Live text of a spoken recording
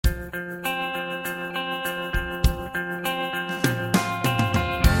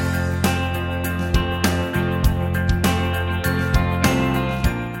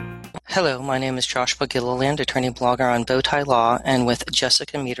Hello, my name is Josh Gilliland, attorney blogger on Bowtie Law, and with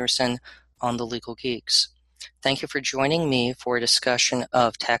Jessica Meterson on The Legal Geeks. Thank you for joining me for a discussion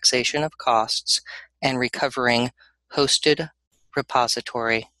of taxation of costs and recovering hosted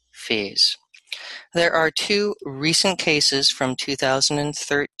repository fees. There are two recent cases from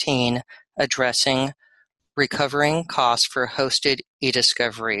 2013 addressing recovering costs for hosted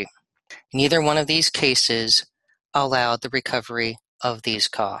e-discovery. Neither one of these cases allowed the recovery of these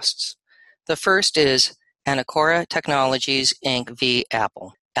costs. The first is Ancora Technologies, Inc. v.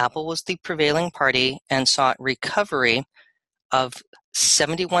 Apple. Apple was the prevailing party and sought recovery of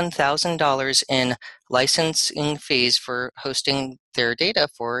 $71,000 in licensing fees for hosting their data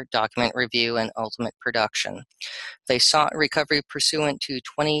for document review and ultimate production. They sought recovery pursuant to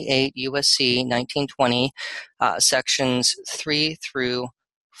 28 U.S.C. 1920, sections 3 through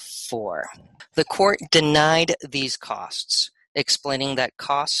 4. The court denied these costs, explaining that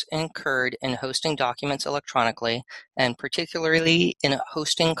costs incurred in hosting documents electronically, and particularly in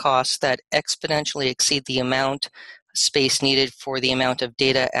hosting costs that exponentially exceed the amount space needed for the amount of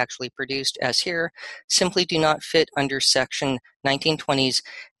data actually produced, as here, simply do not fit under Section 1920's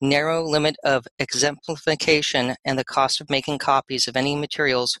narrow limit of exemplification and the cost of making copies of any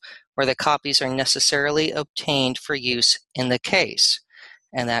materials where the copies are necessarily obtained for use in the case.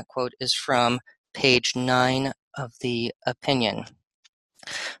 And that quote is from page 9 of the opinion.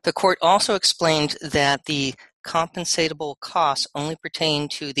 The court also explained that the compensatable costs only pertain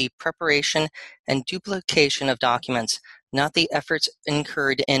to the preparation and duplication of documents, not the efforts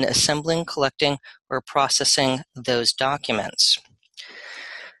incurred in assembling, collecting, or processing those documents.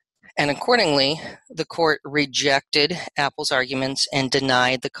 And accordingly, the court rejected Apple's arguments and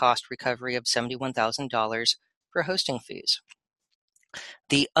denied the cost recovery of $71,000 for hosting fees.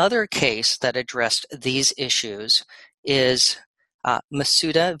 The other case that addressed these issues is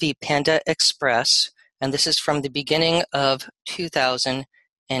Massuda v. Panda Express, and this is from the beginning of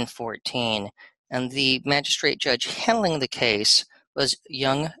 2014. And the magistrate judge handling the case was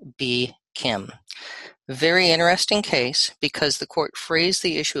Young B. Kim. Very interesting case because the court phrased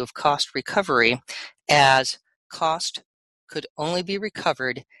the issue of cost recovery as cost could only be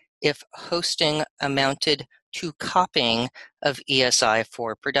recovered if hosting amounted to copying of ESI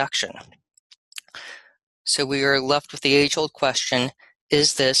for production. So we are left with the age-old question,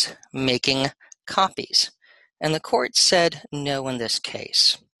 is this making copies? And the court said no in this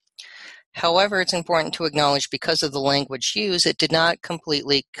case. However, it's important to acknowledge because of the language used, it did not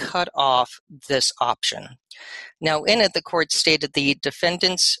completely cut off this option. Now, in it, the court stated the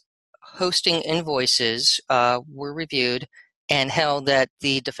defendant's hosting invoices were reviewed and held that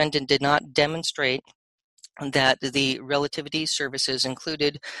the defendant did not demonstrate that the relativity services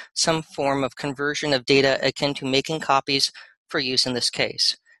included some form of conversion of data akin to making copies for use in this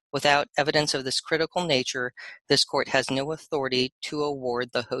case. Without evidence of this critical nature, this court has no authority to award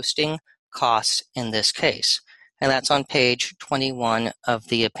the hosting costs in this case. And that's on page 21 of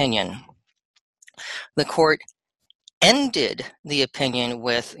the opinion. The court ended the opinion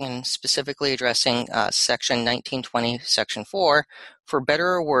with, and specifically addressing section 1920, section 4, for better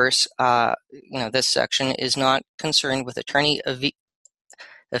or worse, this section is not concerned with attorney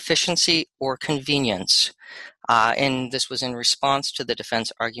efficiency or convenience. And this was in response to the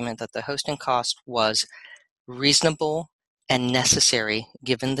defense argument that the hosting cost was reasonable and necessary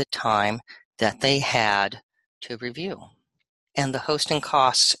given the time that they had to review. And the hosting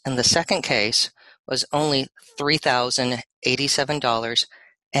costs in the second case was only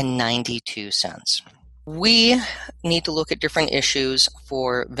 $3,087.92. We need to look at different issues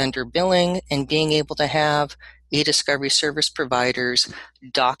for vendor billing and being able to have e-discovery service providers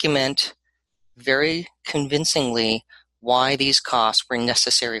document very convincingly why these costs were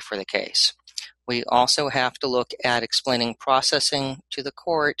necessary for the case. We also have to look at explaining processing to the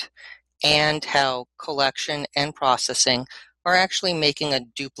court and how collection and processing are actually making a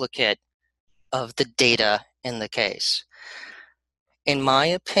duplicate of the data in the case. In my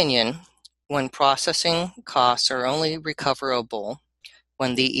opinion, when processing costs are only recoverable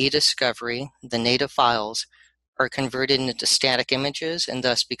when the e-discovery, the native files, are converted into static images and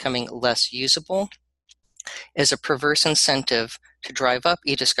thus becoming less usable, is a perverse incentive to drive up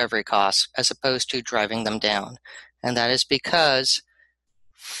e-discovery costs as opposed to driving them down. And that is because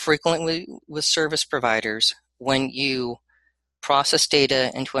frequently with service providers, when you process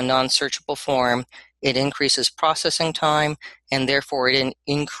data into a non-searchable form, it increases processing time, and therefore it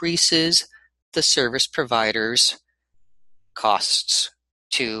increases the service provider's costs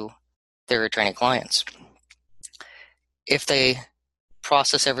to their attorney clients. If they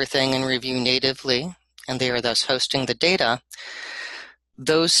process everything and review natively, and they are thus hosting the data,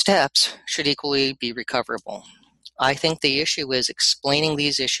 those steps should equally be recoverable. I think the issue is explaining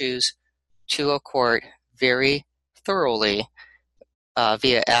these issues to a court very thoroughly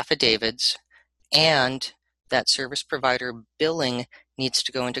via affidavits, and that service provider billing needs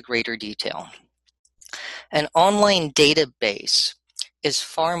to go into greater detail. An online database is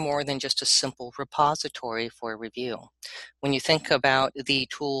far more than just a simple repository for review. When you think about the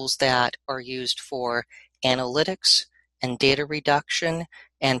tools that are used for analytics and data reduction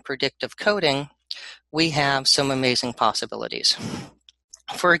and predictive coding, we have some amazing possibilities.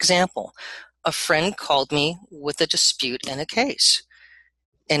 For example, a friend called me with a dispute in a case.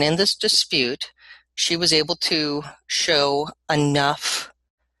 And in this dispute, she was able to show enough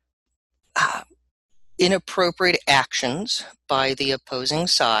inappropriate actions by the opposing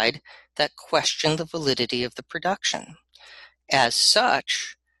side that questioned the validity of the production. As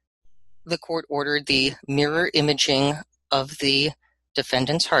such, the court ordered the mirror imaging of the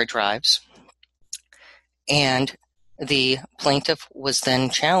defendant's hard drives, and the plaintiff was then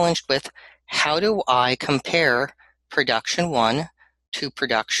challenged with, how do I compare production 1 to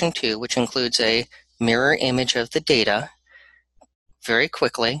production 2, which includes a mirror image of the data, very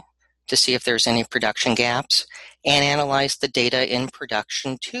quickly to see if there's any production gaps, and analyze the data in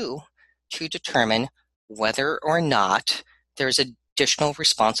production 2 to determine whether or not there's additional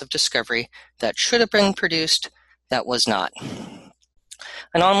responsive discovery that should have been produced that was not.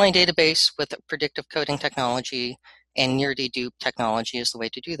 An online database with predictive coding technology and near-dedupe technology is the way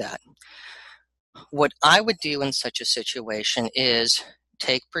to do that. What I would do in such a situation is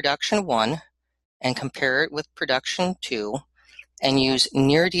take production 1 and compare it with production 2 and use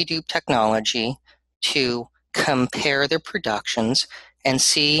near-dedupe technology to compare the productions and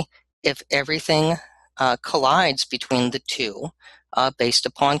see if everything collides between the two based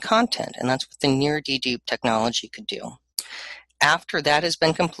upon content. And that's what the near-dedupe technology could do. After that has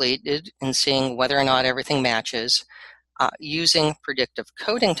been completed and seeing whether or not everything matches, using predictive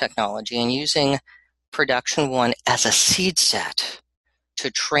coding technology and using production 1 as a seed set to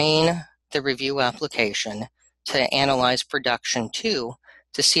train the review application to analyze production 2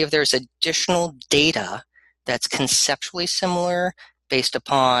 to see if there's additional data that's conceptually similar based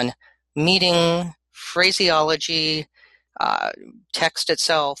upon meaning, phraseology, text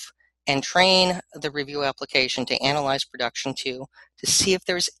itself, and train the review application to analyze production 2 to see if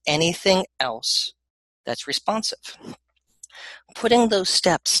there's anything else that's responsive. Putting those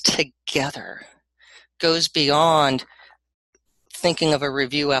steps together goes beyond thinking of a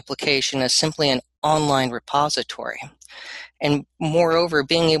review application as simply an online repository. And moreover,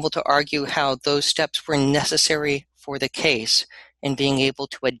 being able to argue how those steps were necessary for the case and being able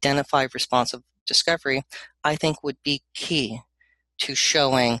to identify responsive discovery, I think would be key to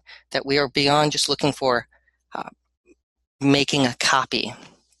showing that we are beyond just looking for making a copy,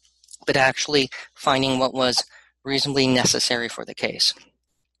 but actually finding what was reasonably necessary for the case.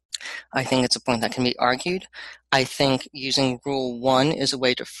 I think it's a point that can be argued. I think using Rule 1 is a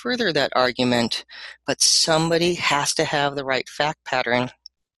way to further that argument, but somebody has to have the right fact pattern,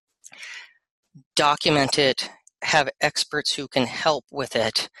 document it, have experts who can help with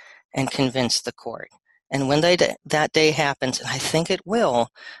it, and convince the court. And when that day happens, and I think it will,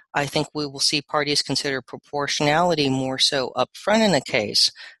 I think we will see parties consider proportionality more so upfront in a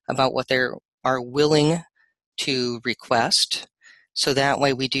case about what they are willing to request. So that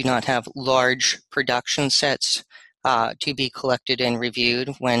way we do not have large production sets to be collected and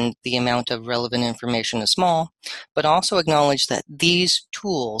reviewed when the amount of relevant information is small, but also acknowledge that these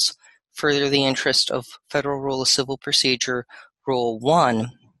tools further the interest of Federal Rule of Civil Procedure, Rule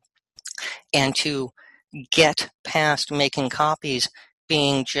 1, and to get past making copies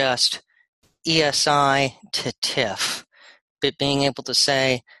being just ESI to TIFF, but being able to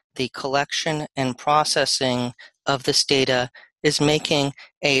say the collection and processing of this data is making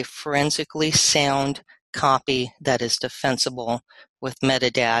a forensically sound copy that is defensible with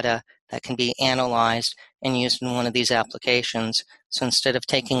metadata that can be analyzed and used in one of these applications. So instead of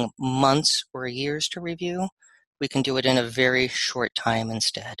taking months or years to review, we can do it in a very short time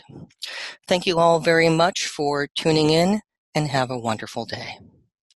instead. Thank you all very much for tuning in, and have a wonderful day.